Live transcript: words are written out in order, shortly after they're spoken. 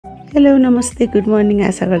Hello नमस्ते good morning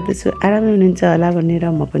आशा गर्दछु आरामै हुनुहुन्छ होला भनेर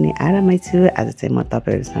म पनि आरामै छु। आज चाहिँ म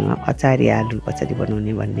तपाईहरुसँग अचारी आलु कसरी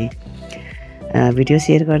बनाउने भन्ने भिडियो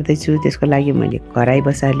सेयर गर्दैछु। त्यसको लागि मैले कराई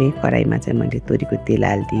बसाले। कराईमा चाहिँ मैले तोरीको तेल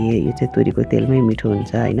हाल्दिए। यो चाहिँ तोरीको तेलमै मिठो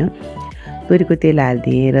हुन्छ हैन। तोरीको तेल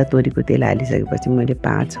हाल्दिए र तोरीको तेल हालिसकेपछि मैले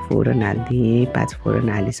 5 फोरन हाल्दिए। 5 फोरन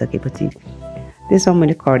हालिसकेपछि त्यसमा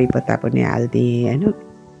मैले कडी पत्ता पनि हाल्दिए हैन।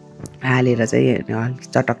 हालेर चाहिँ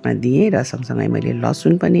चटक्न दिएँ र सँगसँगै मैले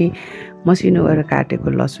लसुन पनि मसिनो गरेर काटेको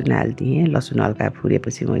लसुन हाल्दिएँ। लसुन हल्का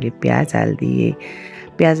फुलेपछि मैले प्याज हाल्दिएँ।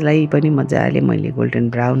 प्याजलाई पनि मजाले मैले गोल्डन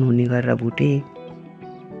ब्राउन हुने गरेर भुटेँ।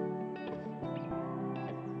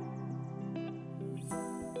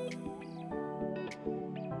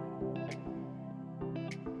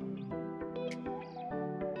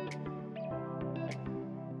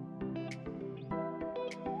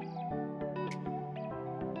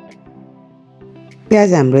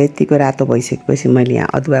 प्याज हाम्रो यतिको रातो भइसकेपछि मैले यहाँ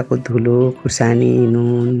अदुवाको धुलो, खुर्सानी,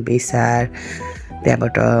 नुन, बेसार,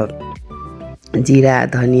 त्यहाँबाट जिरा,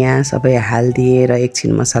 धनिया सबै हाल्दिएँ र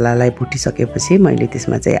एकछिन मसलालाई भुटिसकेपछि मैले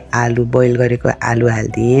त्यसमा चाहिँ आलु बोइल गरेको आलु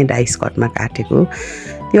हाल्दिएँ, डाइस कटमा काटेको।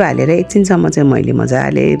 त्यो हालेर एकछिनसम्म चाहिँ मैले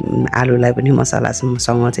मजाले आलुलाई पनि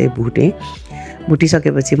मसलासँग चाहिँ भुटेँ।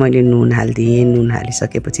 भुटिसकेपछि मैले नुन हाल्दिएँ। नुन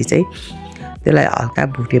हालिसकेपछि चाहिँ त्यसलाई हल्का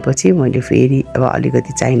भुटेपछि मैले फेरि अब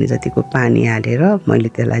अलिकति चाहिने जतिको पानी हालेर मैले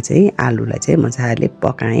त्यसलाई चाहिँ आलुलाई चाहिँ मजाले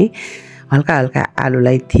पकाएँ। हल्का हल्का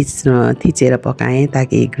आलुलाई थिचेर पकाएँ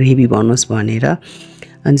ताकि ग्रेभी बनोस् भनेर।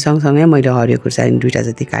 अनि सँगसँगै मैले हरियो खुर्सानी 2टा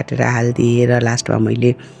जति काटेर हाल्दिएँ र लास्टमा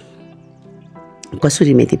मैले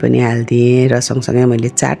कसुरी मेथी पनि हाल्दिएँ र सँगसँगै मैले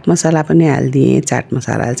चाट मसला पनि हाल्दिएँ। चाट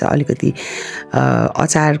मसला चाहिँ अलिकति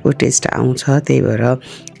अचारको टेस्ट आउँछ, त्यही भएर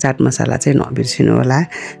चाट मसला चाहिँ नबिर्सिनु होला।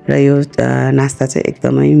 र यो नास्ता चाहिँ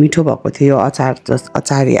एकदमै मिठो भएको थियो। यो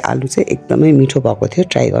अचारी आलु चाहिँ एकदमै मिठो भएको थियो।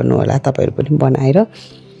 ट्राई गर्नु होला तपाईहरु पनि बनाएर।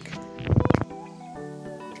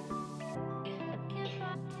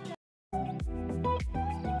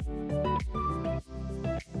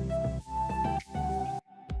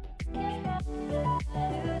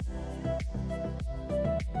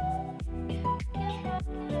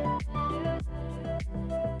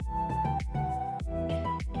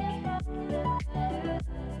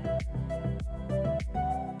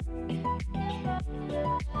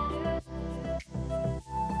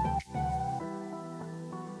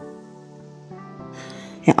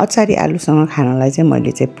 यहाँ अचारी आलुसँग खानलाई चाहिँ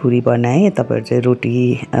मैले चाहिँ पुरी बनाएँ। तपाईहरु चाहिँ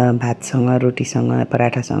रोटी भातसँग, रोटीसँग,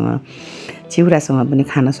 पराठासँग, चिउरासँग पनि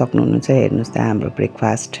खान सक्नुहुन्छ। हेर्नुस् त हाम्रो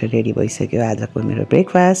ब्रेकफास्ट रेडी भइसक्यो, आजको मेरो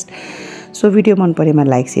ब्रेकफास्ट। सो भिडियो मन परेमा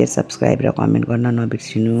लाइक, शेयर, सब्स्क्राइब र कमेन्ट गर्न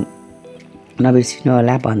नबिर्सिनु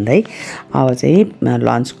होला भन्दै अब चाहिँ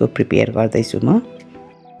लन्चको प्रिपेयर गर्दैछु म।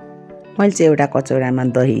 मैले चाहिँ एउटा कचौरामा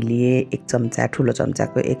दही लिएँ, 1 चम्चा, ठुलो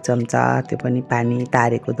चम्चाको 1 चम्चा, त्यो पनि पानी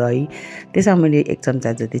तारेको दही। त्यसमा मैले 1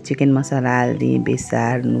 चम्चा जति चिकन मसला हाल्दिएँ,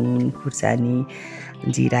 बेसार, नुन, खुर्सानी,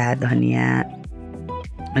 जिरा, धनिया,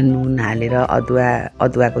 नुन हालेर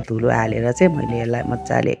अदुवाको धुलो हालेर चाहिँ मैले यसलाई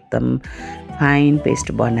मजाले एकदम फाइन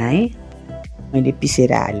पेस्ट बनाएँ। मैले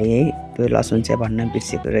पिसेर हालेँ। त्यो लसुन चाहिँ भन्न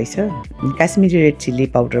बिर्सेको रहेछ। काश्मिरी रेड चिल्ली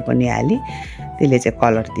पाउडर पनि हालेँ, त्यसले चाहिँ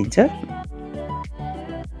कलर दिन्छ।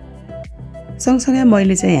 सँगसँगै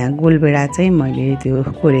मैले चाहिँ यहाँ गोलभेडा चाहिँ मैले त्यो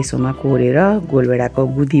कोरेसोमा कोरेर गोलभेडाको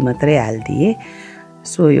गुदी मात्रै हाल्दिएँ।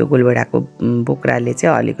 सो यो गोलभेडाको बोक्राले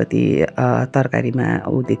चाहिँ अलिकति तरकारीमा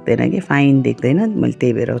देख्दैन कि फाइन देख्दैन, मैले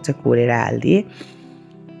त्यही भएर चाहिँ कोरेर हाल्दिएँ।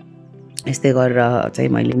 यस्तै गरेर चाहिँ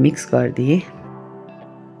मैले मिक्स गरिदिएँ।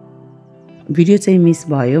 भिडियो चाहिँ मिस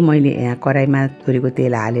भयो। मैले यहाँ कराईमा तोरीको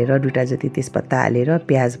तेल हालेर 2टा जति तेजपत्ता हालेर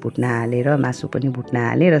प्याज भुट्न हालेर मासु पनि भुट्न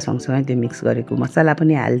हालेर सँगसँगै त्यो मिक्स गरेको मसला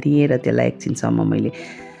पनि हाल्दिएँ र त्यसलाई एकछिनसम्म मैले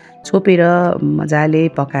छोपेर मजाले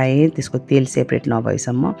पकाएँ, त्यसको तेल सेपरेट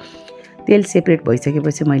नभएसम्म। तेल सेपरेट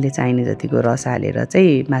भइसकेपछि मैले चाहिने जतिको रस हालेर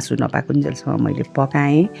चाहिँ मासु नपाकुन्जेलसम्म मैले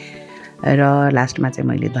पकाएँ र लास्टमा चाहिँ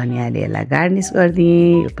मैले धनिया हालेर यसलाई गार्निस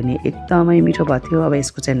गरिदिएँ। यो पनि एकदमै मिठो भयो थियो। अब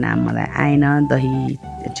यसको चाहिँ नाम मलाई आएन, दही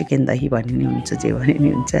चिकन दही भन्ने नि हुन्छ, जे भने नि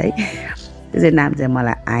हुन्छ है, त्यो चाहिँ नाम चाहिँ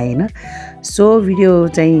मलाई आएन। सो भिडियो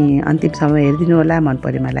चाहिँ अन्तिमसम्म हेरिदिनु होला। मन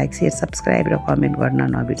परेमा लाइक, शेयर, सब्स्क्राइब र कमेन्ट गर्न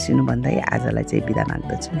नबिर्सिनु भन्दै आजलाई चाहिँ बिदा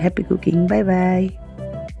माग्दछु। Happy cooking, by by.